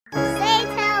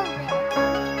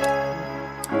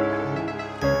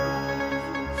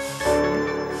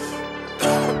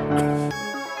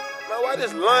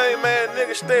man,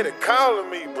 nigga steady calling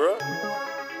me, bro.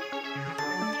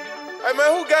 Hey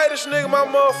man, who gave this nigga my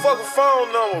motherfucking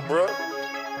phone number, bro?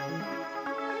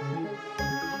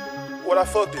 What, I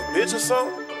fucked this bitch or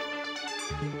something?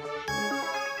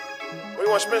 What, you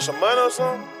wanna spend some money or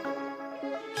something?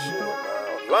 Shit, man.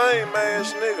 Lame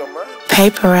ass nigga, man.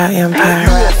 Paper out empire.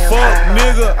 You a fuck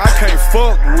nigga, I can't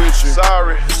fuck with you.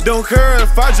 Sorry. Don't care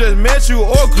if I just met you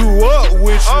or grew up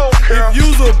with you. I don't care. If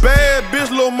you's a bad bitch,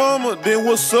 little mama, then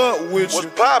what's up with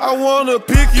you? I wanna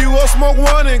pick you up, smoke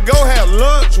one, and go have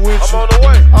lunch with you. I'm on the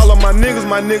way. All of my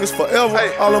niggas forever.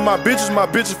 Hey. All of my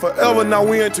bitches forever. Now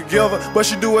we ain't together, but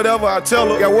she do whatever I tell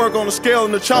her. Got work on the scale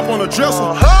and the chop on the dresser.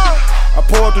 I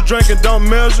pour up the drink and don't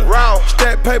measure.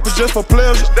 Stack paper just for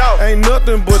pleasure. Ain't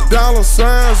nothing but dollar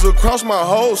signs across my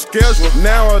whole schedule.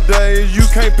 Nowadays, you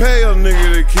can't pay a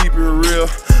nigga to keep it real.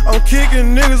 I'm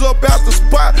kicking niggas up out the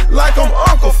spot like I'm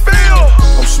Uncle Phil.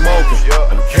 I'm smoking,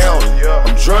 I'm counting,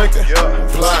 I'm drinking, I'm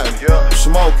plotting. I'm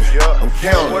smoking, I'm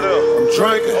counting, I'm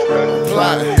drinking, I'm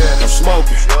plotting. I'm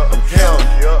smoking, I'm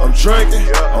counting, I'm drinking,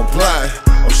 I'm plotting.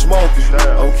 I'm smoking,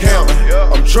 I'm counting,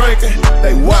 I'm drinking,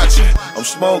 they watching. I'm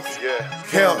smoking,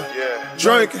 counting,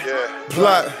 drinking,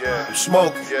 plotting. I'm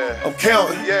smoking, I'm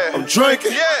counting, I'm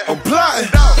drinking, I'm plotting.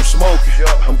 I'm smoking,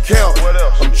 I'm counting,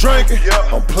 I'm drinking,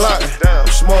 I'm plotting. I'm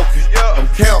smoking, I'm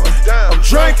counting, I'm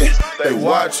drinking, they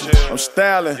watching. I'm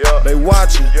styling, they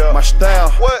watching my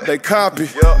style, they copy.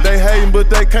 They hating but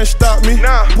they can't stop me.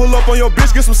 Pull up on your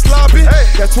bitch, get some sloppy.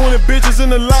 Got 20 bitches in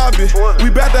the lobby. We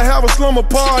bout to have a slumber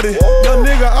party. Young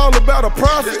nigga all about a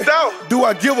profit. Do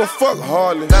I give a fuck?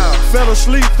 Hardly. Fell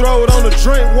asleep, throw it on the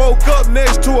drink, woke up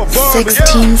next to a Barbie.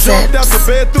 16 Jumped out the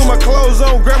bed, threw my clothes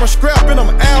on, grab my scrap and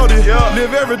I'm outie.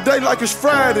 Live every day like it's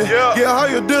Friday. Get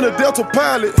higher than a Delta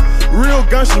pilot. Real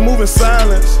gangsters moving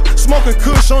silence. Smoking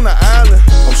kush on the island.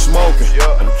 I'm smoking,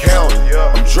 I'm counting,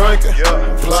 I'm drinking,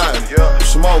 I'm plotting. I'm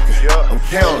smoking, I'm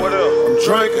counting, I'm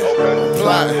drinking, I'm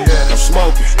plotting. I'm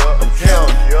smoking, I'm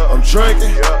counting, I'm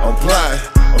drinking, I'm plotting.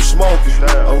 I'm smoking,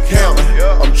 I'm counting,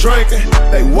 I'm drinking,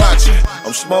 they watching.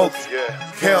 I'm smoking,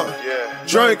 counting,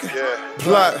 drinking,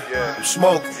 plotting. I'm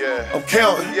smoking, I'm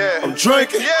counting, I'm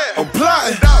drinking, I'm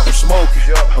plotting. I'm smoking,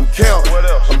 I'm counting,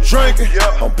 I'm drinking,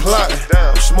 I'm plotting.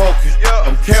 I'm smoking,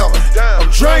 I'm counting, I'm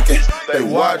drinking, they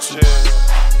watching.